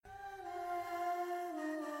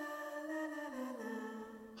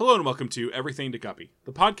Hello and welcome to Everything to Guppy,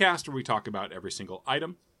 the podcast where we talk about every single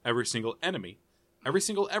item, every single enemy, every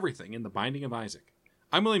single everything in the Binding of Isaac.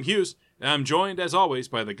 I'm William Hughes, and I'm joined, as always,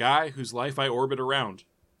 by the guy whose life I orbit around,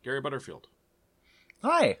 Gary Butterfield.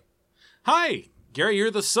 Hi. Hi! Gary, you're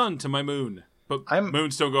the sun to my moon. But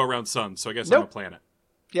moons don't go around suns, so I guess Nope. I'm a planet.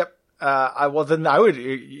 Yep. Well, then I would,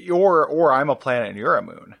 or I'm a planet and you're a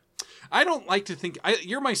moon. I don't like to think...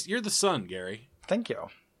 You're the sun, Gary. Thank you.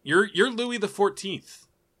 You're Louis the 14th.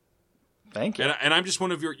 Thank you. And I'm just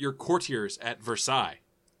one of your courtiers at Versailles.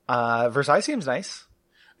 Versailles seems nice.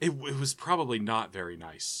 It was probably not very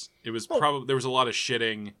nice. It was probably... There was a lot of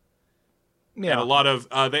shitting... Yeah. And a lot of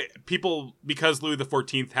people, because Louis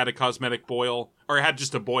XIV had a cosmetic boil, or had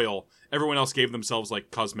just a boil, everyone else gave themselves like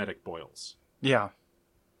cosmetic boils. Yeah.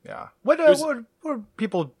 Yeah. What would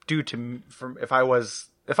people do to me if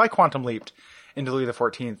I quantum leaped into Louis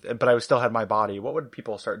XIV, but I still had my body? What would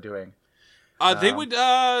people start doing? They would,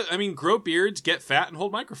 grow beards, get fat, and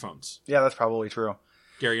hold microphones. Yeah, that's probably true.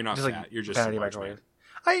 Gary, you're not Just fat. You're just a large man.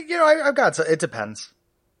 I've got. It depends.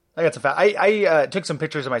 I got some fat. I took some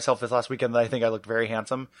pictures of myself this last weekend that I think I looked very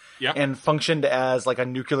handsome. Yeah. And functioned as like a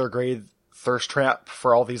nuclear grade thirst trap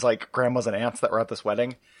for all these like grandmas and aunts that were at this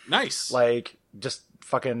wedding. Nice. Like just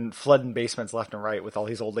fucking flooding basements left and right with all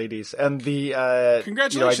these old ladies. And the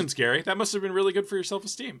congratulations, Gary. That must have been really good for your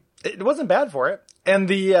self-esteem. It wasn't bad for it. And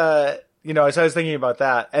the so I was thinking about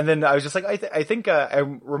that, and then I was just like, I think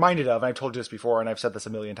I'm reminded of, and I've told you this before, and I've said this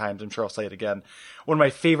a million times, I'm sure I'll say it again. One of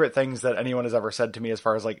my favorite things that anyone has ever said to me, as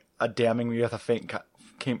far as like damning me with a faint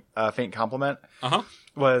compliment,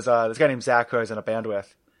 was this guy named Zach, who I was in a band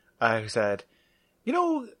with, who said,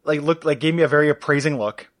 gave me a very appraising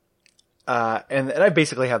look, and I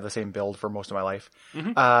basically have the same build for most of my life,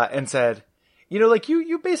 and said,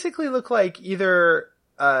 you basically look like either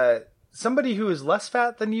somebody who is less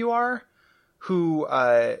fat than you are, who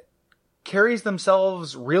carries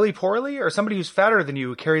themselves really poorly, or somebody who's fatter than you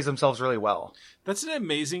who carries themselves really well. That's an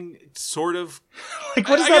amazing sort of... Like,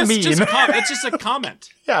 what does that mean? It's just a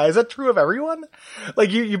comment. Yeah, is that true of everyone?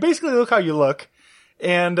 Like, you basically look how you look,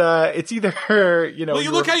 and it's either, Well,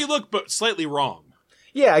 you look how you look, but slightly wrong.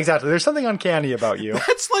 Yeah, exactly. There's something uncanny about you.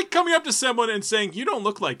 That's like coming up to someone and saying, you don't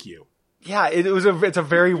look like you. Yeah, it's a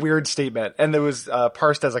very weird statement, and it was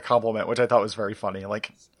parsed as a compliment, which I thought was very funny.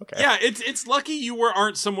 Like, okay, yeah, it's lucky you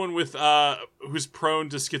aren't someone with who's prone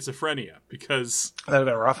to schizophrenia, because that'd have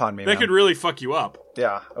been rough on me. That could really fuck you up.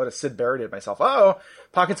 Yeah, I would have Sid Barretted myself. Oh,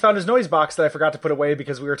 Pockets found his noise box that I forgot to put away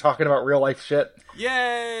because we were talking about real life shit.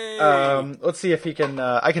 Yay! Let's see if he can.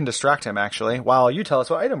 I can distract him actually while you tell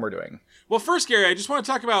us what item we're doing. Well, first, Gary, I just want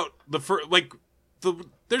to talk about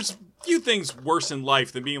there's few things worse in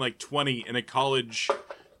life than being like 20 in a college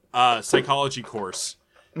psychology course.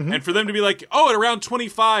 Mm-hmm. And for them to be like, at around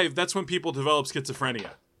 25, that's when people develop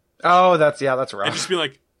schizophrenia. Oh, that's rough. And just be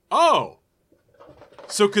like,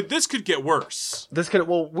 so could get worse.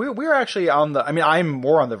 We're actually on the, I'm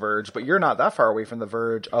more on the verge, but you're not that far away from the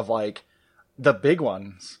verge of like the big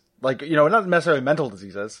ones. Like, not necessarily mental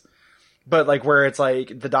diseases, but like where it's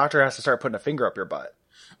like the doctor has to start putting a finger up your butt.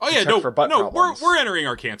 Oh yeah, we're entering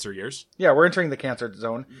our cancer years. Yeah, we're entering the cancer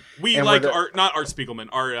zone. We and like not Art Spiegelman,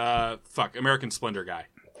 our American Splendor guy.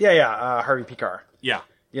 Yeah, Harvey Pekar. Yeah,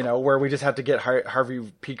 where we just have to get Harvey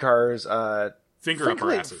Pekar's finger up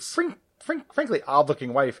our asses. Frankly,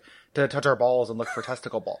 odd-looking wife to touch our balls and look for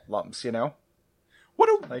testicle lumps. Gary, what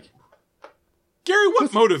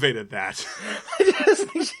motivated that? I just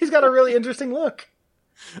think she's got a really interesting look.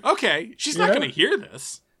 Okay, she's not going to hear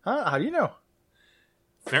this. Huh? How do you know?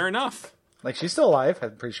 Fair enough. Like, she's still alive,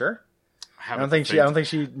 I'm pretty sure. I don't think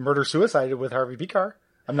she murder-suicided with Harvey Pekar.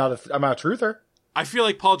 I'm not a truther. I feel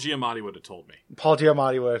like Paul Giamatti would have told me. Paul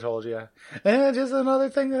Giamatti would have told you. Just another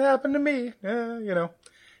thing that happened to me.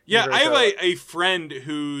 Yeah, I have a friend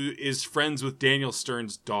who is friends with Daniel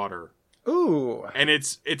Stern's daughter. Ooh. And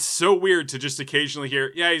it's so weird to just occasionally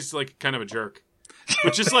hear, yeah, he's like kind of a jerk.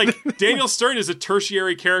 But just like, Daniel Stern is a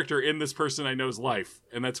tertiary character in this person I know's life.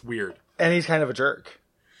 And that's weird. And he's kind of a jerk.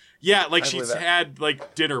 Yeah, like she's had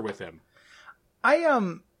like dinner with him. I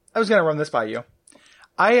was gonna run this by you.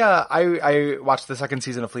 I watched the second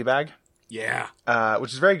season of Fleabag. Yeah.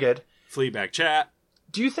 Which is very good. Fleabag chat.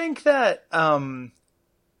 Do you think that do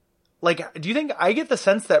you think I get the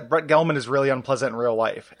sense that Brett Gelman is really unpleasant in real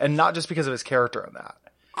life, and not just because of his character in that?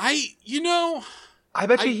 I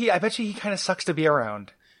bet you he kind of sucks to be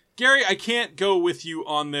around. Gary, I can't go with you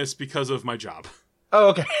on this because of my job.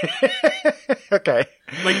 Oh, okay. Okay.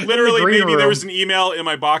 Like, literally, maybe there was an email in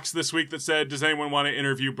my box this week that said, does anyone want to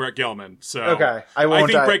interview Brett Gelman? So, okay. I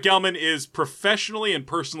think Brett Gelman is professionally and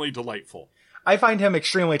personally delightful. I find him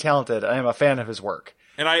extremely talented. I am a fan of his work.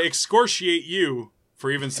 And I excoriate you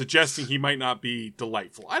for even suggesting he might not be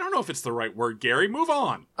delightful. I don't know if it's the right word, Gary. Move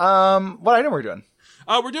on. What item are we doing?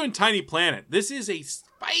 We're doing Tiny Planet. This is a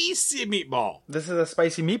spicy meatball. This is a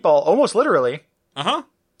spicy meatball, almost literally. Uh-huh.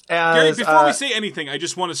 Gary, before we say anything, I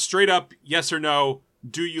just want to straight up, yes or no,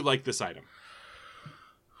 do you like this item?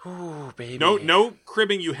 Ooh, baby. No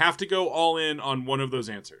cribbing. You have to go all in on one of those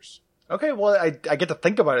answers. Okay, well, I get to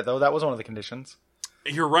think about it, though. That was one of the conditions.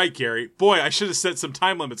 You're right, Gary. Boy, I should have set some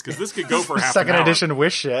time limits, because this could go for half an hour. Second edition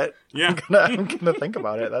wish shit. Yeah. I'm gonna think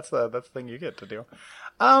about it. That's the thing you get to do.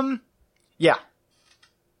 Yeah.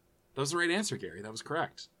 That was the right answer, Gary. That was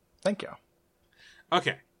correct. Thank you.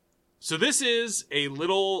 Okay. So this is a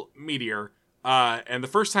little meteor, and the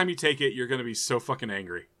first time you take it, you're going to be so fucking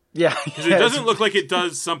angry. Yeah. Because it doesn't look like it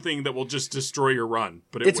does something that will just destroy your run,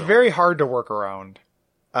 but it's will. very hard to work around.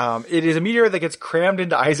 It is a meteor that gets crammed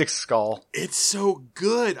into Isaac's skull. It's so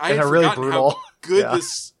good. I And had really forgotten brutal. how good Yeah.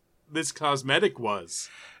 this cosmetic was.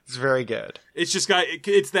 It's very good. It's just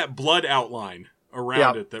it's that blood outline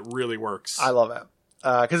around it that really works. I love it.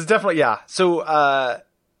 Because it's definitely, yeah. So,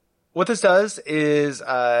 what this does is,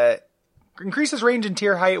 increases range and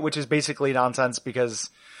tier height, which is basically nonsense because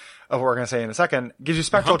of what we're going to say in a second. Gives you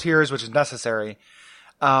spectral tiers, which is necessary.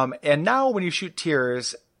 And now when you shoot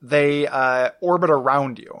tiers, they, orbit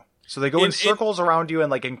around you. So they go in circles around you and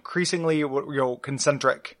like increasingly,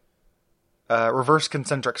 concentric, reverse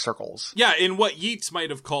concentric circles. Yeah, in what Yeats might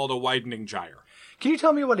have called a widening gyre. Can you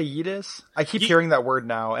tell me what a yeet is? I keep hearing that word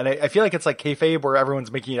now, and I feel like it's like kayfabe where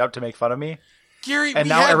everyone's making it up to make fun of me. Gary, and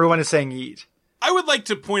now everyone is saying yeet. I would like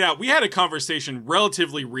to point out, we had a conversation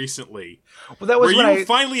relatively recently well, that was where you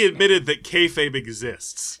finally admitted that kayfabe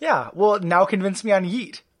exists. Yeah, well, now convince me on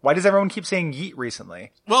yeet. Why does everyone keep saying yeet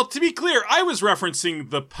recently? Well, to be clear, I was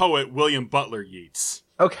referencing the poet William Butler Yeats.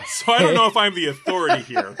 Okay. So I don't know if I'm the authority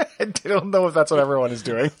here. I don't know if that's what everyone is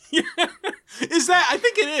doing. Is that? I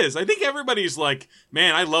think it is. I think everybody's like,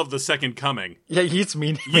 man, I love the Second Coming. Yeah, Yeats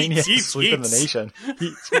maniacs sweeping the nation.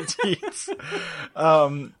 Yeats.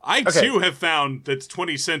 I too have found that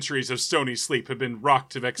 20 centuries of stony sleep have been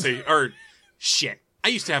rocked to vexation. Or shit, I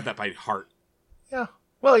used to have that by heart. Yeah.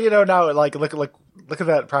 Well, now like look at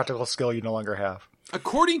that practical skill you no longer have.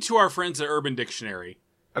 According to our friends at Urban Dictionary,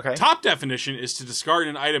 okay, top definition is to discard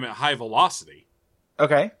an item at high velocity.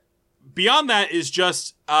 Okay. Beyond that is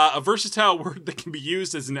just a versatile word that can be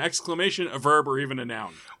used as an exclamation, a verb, or even a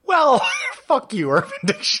noun. Well, fuck you, Urban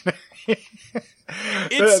Dictionary.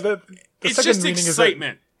 It's just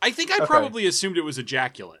excitement. I think I probably assumed it was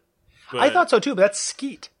ejaculate. I thought so too, but that's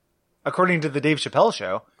skeet, according to the Dave Chappelle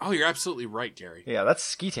show. Oh, you're absolutely right, Gary. Yeah, that's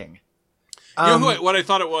skeeting. What I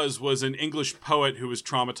thought it was an English poet who was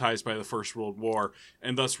traumatized by the First World War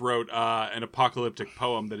and thus wrote an apocalyptic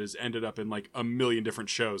poem that has ended up in like a million different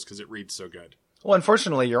shows because it reads so good. Well,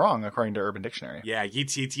 unfortunately, you're wrong, according to Urban Dictionary. Yeah,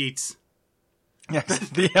 yeets, yeets, yeets. Yes.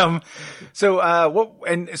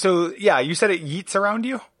 You said it yeets around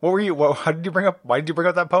you? What were you, why did you bring up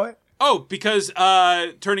that poet? Oh, because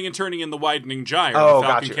turning and turning in the widening gyre, the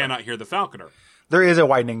falcon cannot hear the falconer. There is a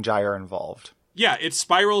widening gyre involved. Yeah, it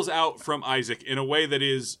spirals out from Isaac in a way that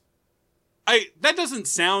is... that doesn't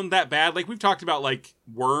sound that bad. Like, we've talked about, like,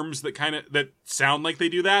 worms that sound like they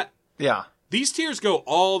do that. Yeah. These tiers go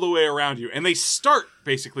all the way around you, and they start,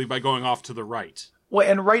 basically, by going off to the right. Well,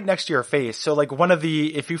 and right next to your face. So, like,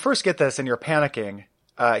 if you first get this and you're panicking,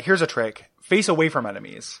 here's a trick. Face away from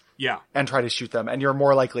enemies. Yeah. And try to shoot them, and you're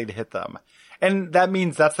more likely to hit them. And that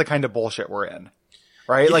means that's the kind of bullshit we're in.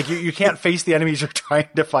 Right? Yeah. Like, you can't face the enemies you're trying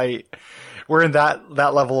to fight. We're in that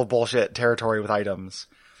level of bullshit territory with items.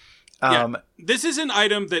 This is an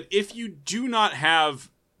item that if you do not have,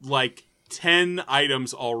 like, 10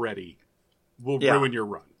 items already, will ruin your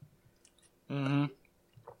run. Mm-hmm.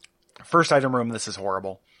 First item room, this is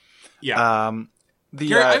horrible. Yeah.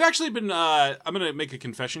 Gary, I've actually been, I'm going to make a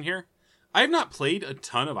confession here. I have not played a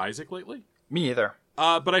ton of Isaac lately. Me either.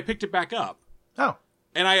 But I picked it back up. Oh.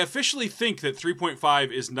 And I officially think that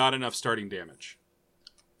 3.5 is not enough starting damage.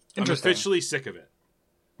 I'm officially sick of it.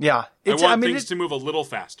 Yeah. I want things to move a little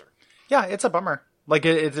faster. Yeah, it's a bummer. Like,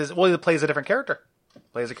 it plays a different character.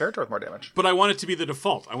 Plays a character with more damage. But I want it to be the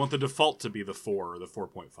default. I want the default to be the 4 or the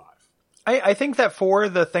 4.5. I think that for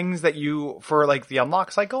the things that for like the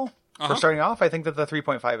unlock cycle, for starting off, I think that the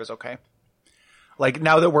 3.5 is okay. Like,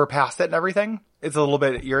 now that we're past it and everything, it's a little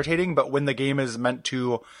bit irritating, but when the game is meant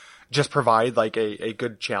to just provide like a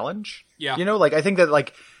good challenge, like, I think that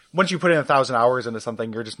like, once you put in 1,000 hours into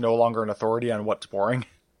something, you're just no longer an authority on what's boring.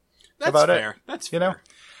 That's fair. That's fair.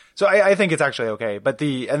 So I think it's actually okay. But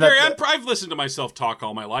I've listened to myself talk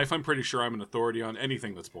all my life. I'm pretty sure I'm an authority on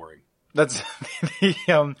anything that's boring. That's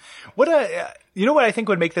what you know what I think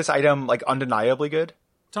would make this item like undeniably good?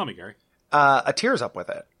 Tell me, Gary. A tears up with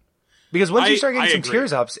it. Because once you start getting some agree.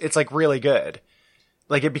 tears ups, it's like really good.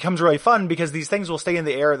 Like it becomes really fun because these things will stay in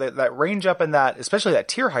the air. That range up and that, especially that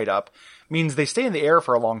tier height up, means they stay in the air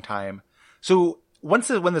for a long time. So when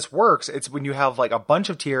this works, it's when you have like a bunch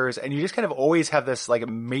of tiers and you just kind of always have this like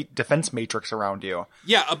defense matrix around you.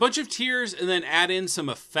 Yeah, a bunch of tiers and then add in some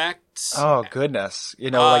effects. Oh goodness.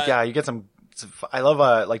 You know, you get some, I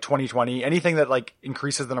love like 2020, anything that like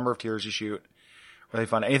increases the number of tiers you shoot. Really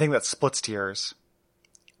fun. Anything that splits tiers.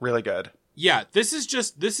 Really good. Yeah, this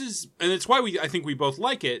is, and it's why I think we both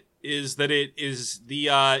like it, is that it is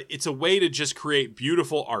it's a way to just create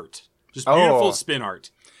beautiful art. Just beautiful spin art.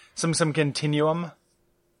 Some continuum,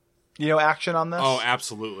 action on this. Oh,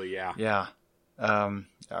 absolutely, yeah. Yeah.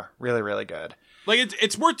 Really, really good. Like,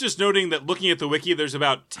 it's worth just noting that looking at the wiki, there's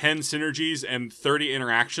about 10 synergies and 30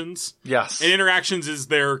 interactions. Yes. And interactions is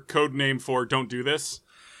their code name for don't do this.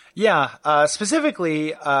 Yeah.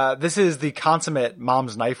 Specifically, this is the consummate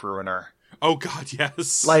Mom's Knife Ruiner. Oh, God,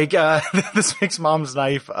 yes. Like, this makes Mom's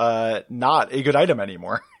Knife not a good item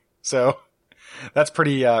anymore. So that's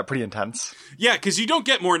pretty intense. Yeah, because you don't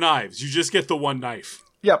get more knives. You just get the one knife.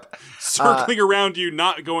 Yep. Circling around you,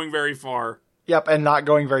 not going very far. Yep, and not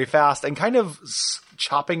going very fast, and kind of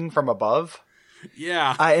chopping from above.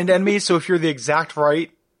 Yeah. And enemies, so if you're the exact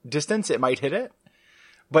right distance, it might hit it.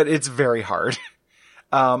 But it's very hard.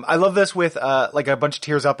 I love this with like a bunch of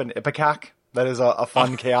tiers up in Ipecac. That is a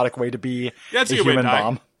fun, chaotic way to be a human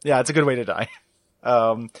bomb. Yeah, it's a good way to die.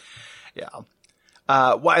 Yeah.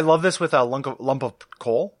 Well, I love this with a lump of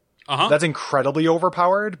coal. Uh-huh. That's incredibly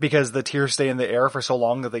overpowered because the tiers stay in the air for so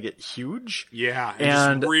long that they get huge. Yeah,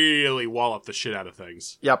 and just really wall up the shit out of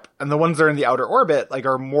things. Yep, and the ones that are in the outer orbit like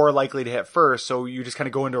are more likely to hit first, so you just kind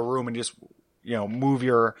of go into a room and just, move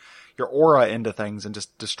your aura into things and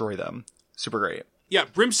just destroy them. Super great. Yeah,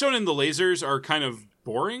 Brimstone and the lasers are kind of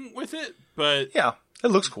boring with it, but... Yeah, it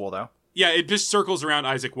looks cool, though. Yeah, it just circles around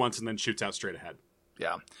Isaac once and then shoots out straight ahead.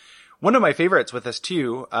 Yeah. One of my favorites with this,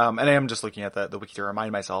 too, and I am just looking at the wiki to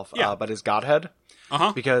remind myself, but is Godhead.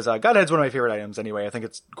 Uh-huh. Because Godhead's one of my favorite items anyway. I think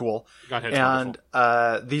it's cool. Godhead's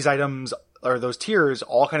wonderful. These items, or those tiers,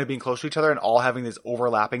 all kind of being close to each other and all having these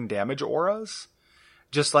overlapping damage auras,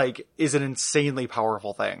 just like, is an insanely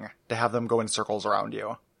powerful thing to have them go in circles around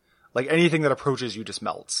you. Like, anything that approaches you just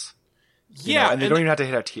melts. Yeah. And they don't even have to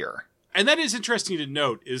hit a tier. And that is interesting to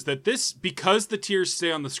note, is that this, because the tiers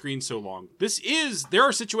stay on the screen so long, there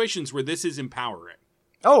are situations where this is empowering.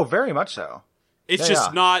 Oh, very much so. It's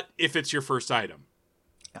not if it's your first item.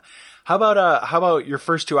 Yeah. How about your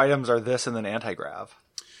first two items are this and then anti-grav?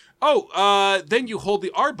 Oh, then you hold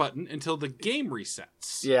the R button until the game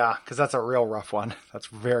resets. Yeah, because that's a real rough one. That's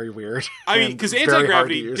very weird. I mean, because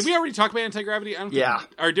anti-gravity, did we already talk about anti-gravity?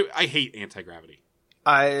 I hate anti-gravity.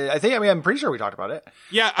 I'm pretty sure we talked about it.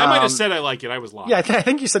 Yeah, I might have said I like it. I was lying. Yeah, I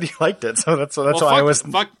think you said you liked it, so that's why I was.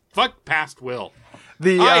 Fuck past Will.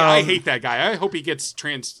 I hate that guy. I hope he gets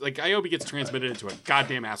transmitted into a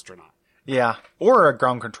goddamn astronaut. Yeah, or a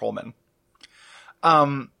ground controlman.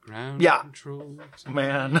 Ground control.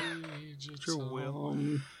 Man. Will.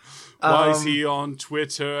 Why is he on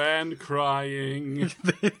Twitter and crying?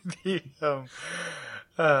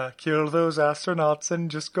 Kill those astronauts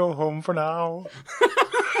and just go home for now.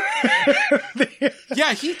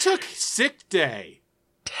 Yeah, he took sick day.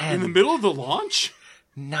 10. In the middle of the launch?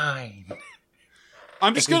 9.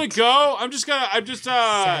 I'm just gonna go. I'm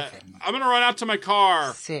gonna run out to my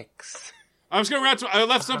car. 6. I'm just gonna run out to, I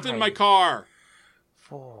left something in my car.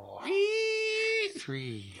 4.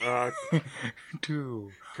 3.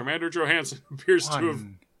 2. Commander Johansson appears 1. to have...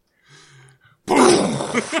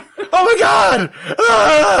 Oh my god!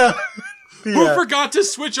 Who forgot to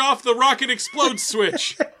switch off the rocket explode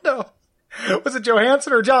switch? No. Was it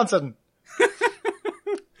Johansson or Johnson?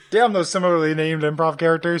 Damn those similarly named improv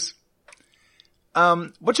characters.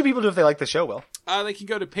 What should people do if they like the show, Will? They can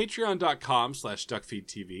go to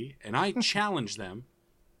patreon.com/duckfeedtv, and I challenge them,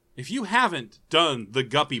 if you haven't done the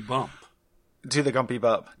Guppy Bump. Do the Gumpy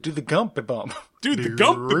Bump. Do the Gumpy Bump. Do the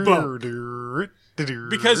Gumpy Bump.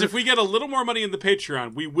 Because if we get a little more money in the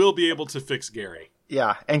Patreon, we will be able to fix Gary.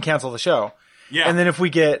 Yeah, and cancel the show. Yeah. And then if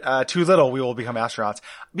we get too little, we will become astronauts.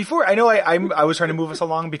 Before, I know I was trying to move us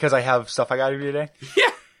along because I have stuff I gotta do today.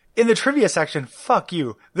 Yeah. In the trivia section, fuck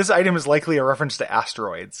you. This item is likely a reference to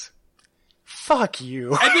asteroids. Fuck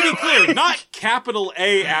you. And to be clear, not capital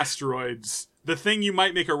A asteroids, the thing you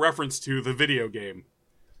might make a reference to, the video game.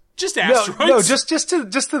 Just asteroids. No, just to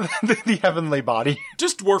the heavenly body.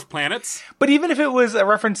 Just dwarf planets. But even if it was a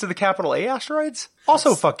reference to the capital A asteroids,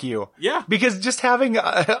 also fuck you. Yeah. Because just having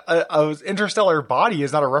a interstellar body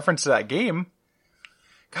is not a reference to that game.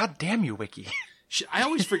 God damn you, Wiki. I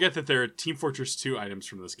always forget that there are Team Fortress 2 items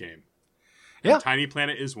from this game. Yeah. And Tiny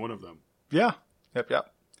Planet is one of them. Yeah.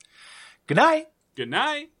 Yep. Good night. Good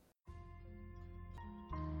night.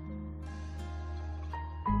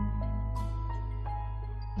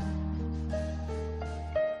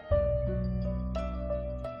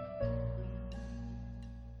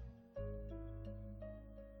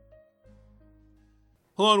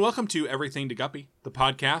 Hello and welcome to Everything to Guppy, the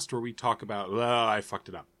podcast where we talk about... I fucked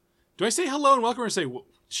it up. Do I say hello and welcome or say...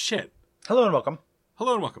 shit. Hello and welcome.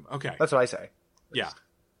 Hello and welcome. Okay. That's what I say. Yeah.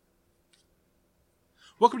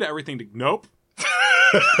 Welcome to Everything to... Nope.